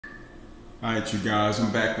Alright, you guys,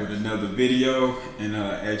 I'm back with another video, and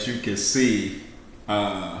as you can see,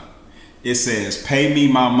 it says pay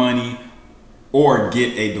me my money or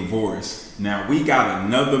get a divorce. Now we got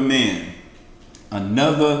another man,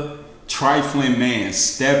 another trifling man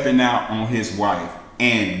stepping out on his wife,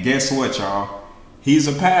 and guess what, y'all? He's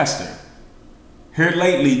a pastor. Here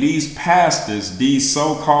lately, these pastors, these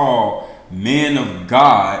so-called men of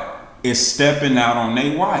God, is stepping out on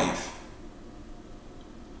their wife.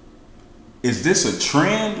 Is this a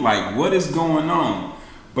trend? Like, what is going on?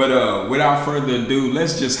 But without further ado,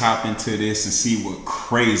 let's just hop into this and see what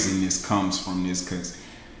craziness comes from this, because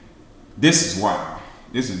this is wild.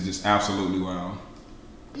 This is just absolutely wild.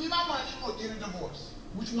 Give me my money or get a divorce.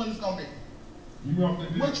 Which one is gonna be? Give me off the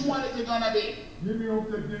dinner. Which one is it gonna be? Give me off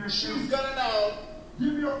the dinner. She's gonna know.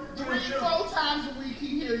 Give me off the dinner. 3-4 times a week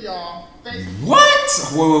he hear y'all.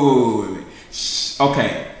 What? Wait.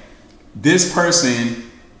 Okay. This person,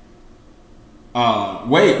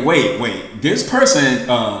 wait. This person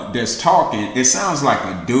that's talking, it sounds like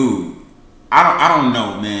a dude. I don't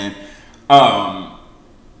know, man.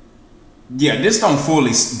 Yeah, this don't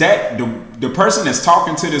fully, the person that's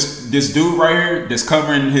talking to this dude right here that's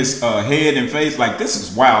covering his head and face, like, this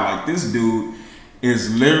is wild. Like, this dude is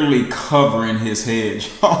literally covering his head,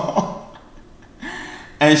 y'all.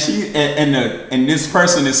 And this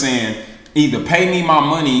person is saying, either pay me my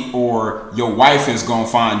money or your wife is gonna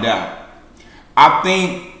find out. I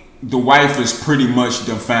think the wife is pretty much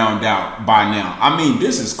done found out by now. I mean,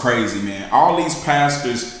 this is crazy, man. All these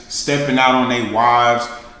pastors stepping out on their wives.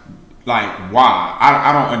 Like, why?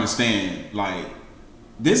 I don't understand. Like,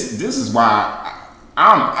 this is why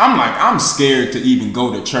I'm scared to even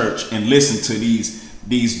go to church and listen to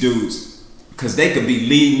these dudes, because they could be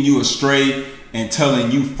leading you astray and telling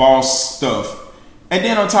you false stuff. And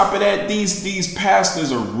then on top of that, these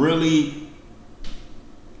pastors are really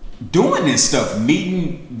doing this stuff,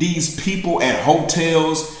 meeting these people at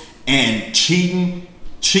hotels and cheating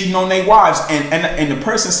on their wives, and the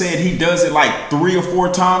person said he does it like 3 or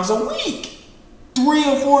 4 times a week. 3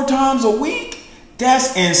 or 4 times a week?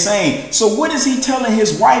 That's insane. So what is he telling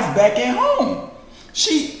his wife back at home?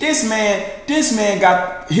 This man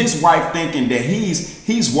got his wife thinking that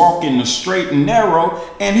he's walking the straight and narrow,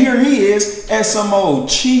 and here he is at some old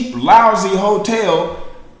cheap, lousy hotel.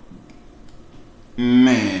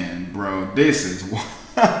 Man, bro, this is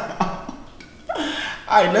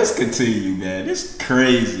all right, let's continue, man. It's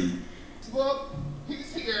crazy. Look,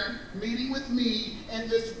 he's here meeting with me in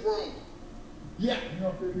this room. Yeah.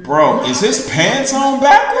 Bro, is his pants on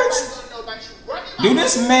backwards? Dude,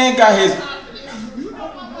 this man got his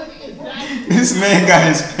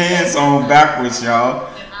pants on backwards, y'all.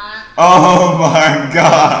 Oh my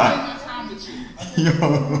God.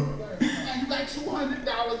 Yo.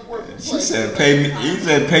 She said pay me. He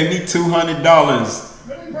said pay me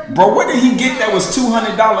 $200. Bro, what did he get that was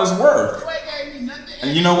 $200 worth?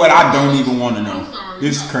 And you know what? I don't even want to know.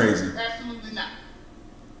 This is crazy. Absolutely not.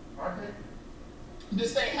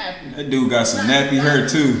 This ain't happening. That dude got some nappy hair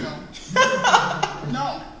too.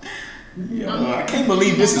 No. Yo, I can't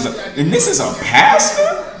believe this is a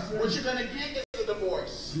pastor? What you're gonna get is a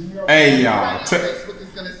divorce. Hey y'all.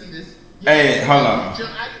 Hey, hold on.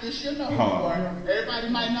 She'll know who you are. Everybody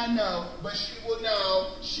might not know, but she will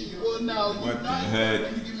know. She will know. What the heck?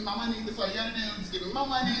 When you give me my money, that's all you gotta do. Just give me my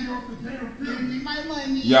money. Give me my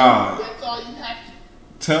money. Y'all. That's all you have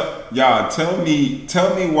to.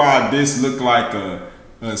 Tell me why this looked like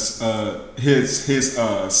his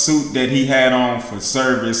suit that he had on for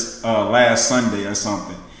service last Sunday or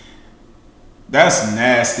something. That's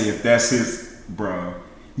nasty if that's his, bro.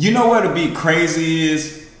 You know what would be crazy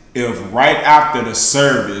is if right after the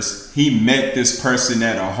service he met this person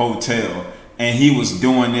at a hotel and he was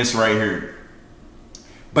doing this right here.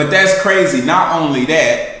 But that's crazy. Not only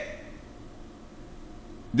that,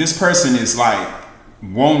 this person is like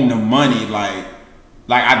wanting the money. Like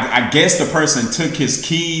I guess the person took his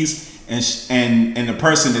keys and the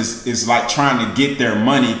person is like trying to get their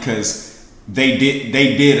money because they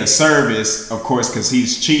did a service, of course, because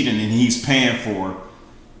he's cheating and he's paying for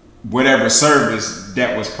whatever service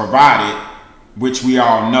that was provided, which we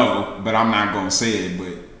all know, but I'm not gonna say it.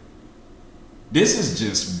 But this is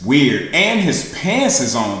just weird. And his pants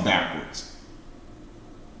is on backwards.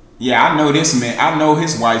 Yeah, I know this man. I know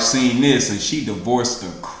his wife seen this and she divorced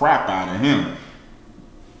the crap out of him.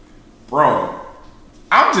 Bro,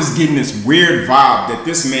 I'm just getting this weird vibe that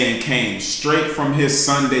this man came straight from his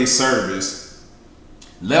Sunday service,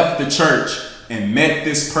 left the church, and met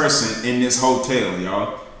this person in this hotel,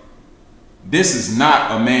 y'all. This is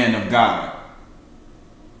not a man of God.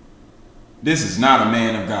 This is not a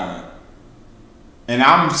man of God. And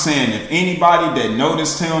I'm saying, if anybody that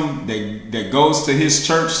noticed him, that goes to his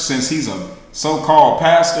church, since he's a so-called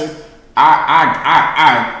pastor,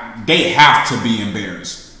 they have to be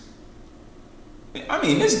embarrassed. I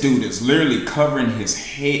mean, this dude is literally covering his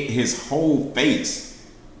head, his whole face.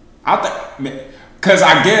 Cause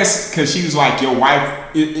I guess, cause she was like, your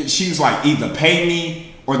wife, she was like, either pay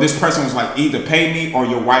me, or this person was like, either pay me or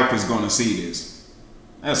your wife is gonna see this.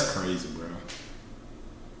 That's crazy, bro.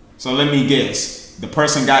 So let me guess. The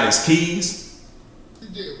person got his keys?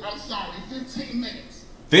 I'm sorry, 15 minutes.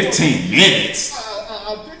 15 minutes?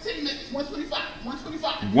 15 minutes, 125,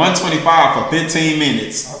 125. 125 for 15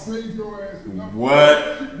 minutes. I paid your ass enough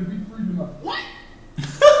What? to be free tonight. What?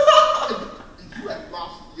 You have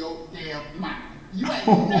lost your damn mind. You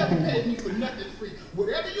ain't never paid me for nothing free.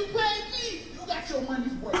 Whatever you paid me, you got your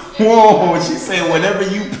money's worth. Whoa, she said whatever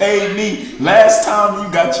you paid me, last time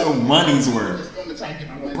you got your money's worth.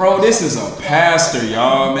 Bro, this is a pastor,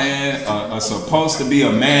 y'all, man. Supposed to be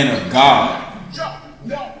a man of God.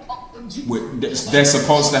 That's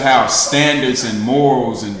supposed to have standards and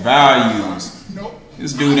morals and values.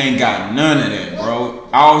 This dude ain't got none of that, bro.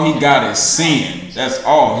 All he got is sin. That's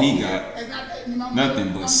all he got.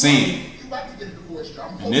 Nothing but sin.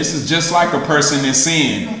 And this is just like a person in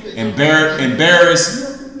sin,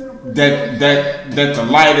 embarrassed that the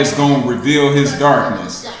light is going to reveal his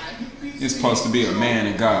darkness. He's supposed to be a man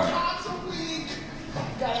of God.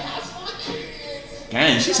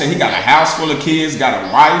 Dang, she said he got a house full of kids, got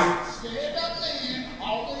a wife.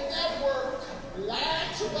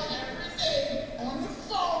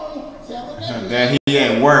 That he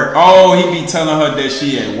at work. Oh, he be telling her that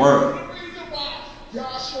she at work.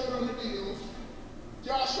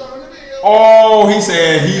 Oh, he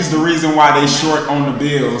said he's the reason why they short on the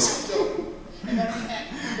bills.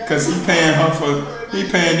 Cause he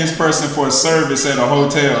paying this person for a service at a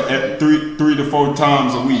hotel at three to four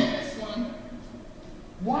times a week.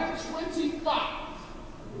 125.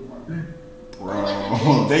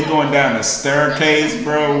 Bro, they going down the staircase,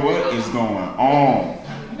 bro. What is going on?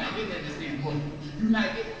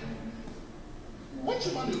 What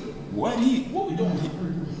you gonna do? What we doing?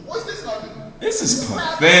 What's this gonna do? This is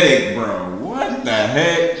pathetic, bro. What the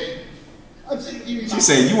heck? She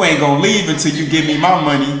said, you ain't gonna leave until you give me my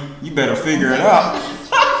money. You better figure it out.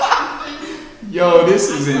 Yo, this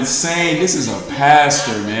is insane. This is a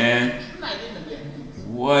pastor, man.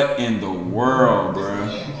 What in the world, bro?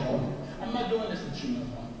 I'm not doing this with you no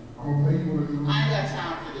more. I ain't got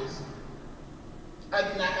time for this. I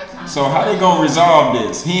do not have time. So how they gonna resolve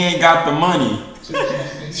this? He ain't got the money.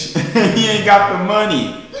 He ain't got the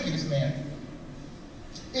money. Look at this man.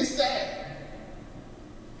 It's sad.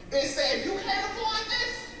 It's sad. You can't afford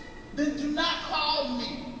this? Then do not call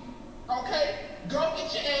me. Okay? Go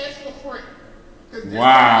get your ass for free.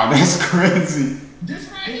 Wow, that's crazy. This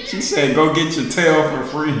right here. She said, go get your tail for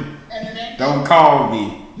free. Don't call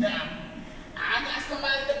me. Now, I got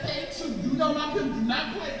somebody to pay too. You know my people. Do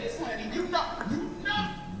not play this, honey. You know.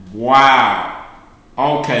 Wow.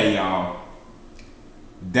 Okay, y'all.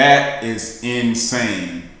 That is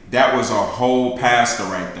insane. That was a whole pastor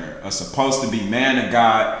right there. A supposed to be man of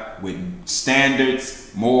God with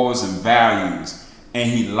standards, morals, and values. And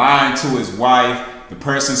he lied to his wife. The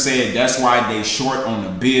person said that's why they short on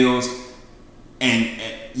the bills. And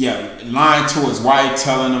yeah, lying to his wife,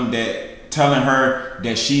 telling her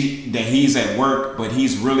that he's at work, but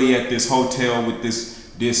he's really at this hotel with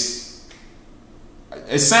this.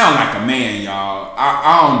 It sounds like a man, y'all.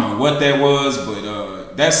 I don't know what that was,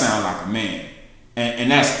 but that sounds like a man,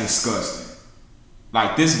 and that's disgusting.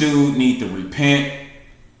 Like, this dude need to repent,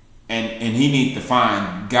 and he need to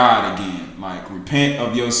find God again. Like, repent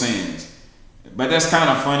of your sins. But that's kind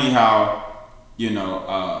of funny how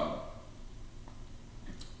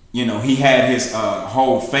he had his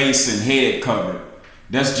whole face and head covered.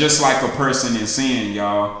 That's just like a person in sin,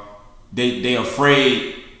 y'all. They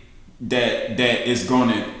afraid that is going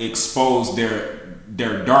to expose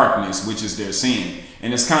their darkness, which is their sin.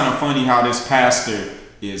 And it's kind of funny how this pastor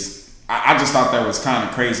is. I just thought that was kind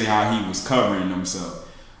of crazy how he was covering himself.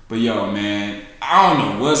 But yo, man, I don't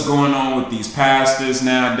know what's going on with these pastors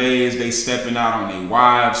nowadays. They stepping out on their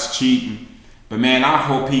wives, cheating. But man, I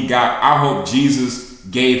hope Jesus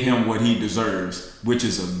gave him what he deserves, which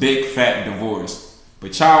is a big fat divorce.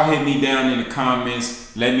 But y'all hit me down in the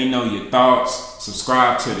comments. Let me know your thoughts.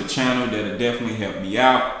 Subscribe to the channel. That'll definitely help me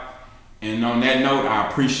out. And on that note, I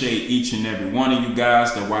appreciate each and every one of you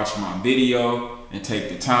guys that watch my video and take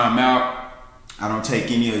the time out. I don't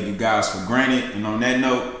take any of you guys for granted. And on that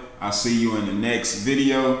note, I'll see you in the next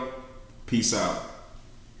video. Peace out.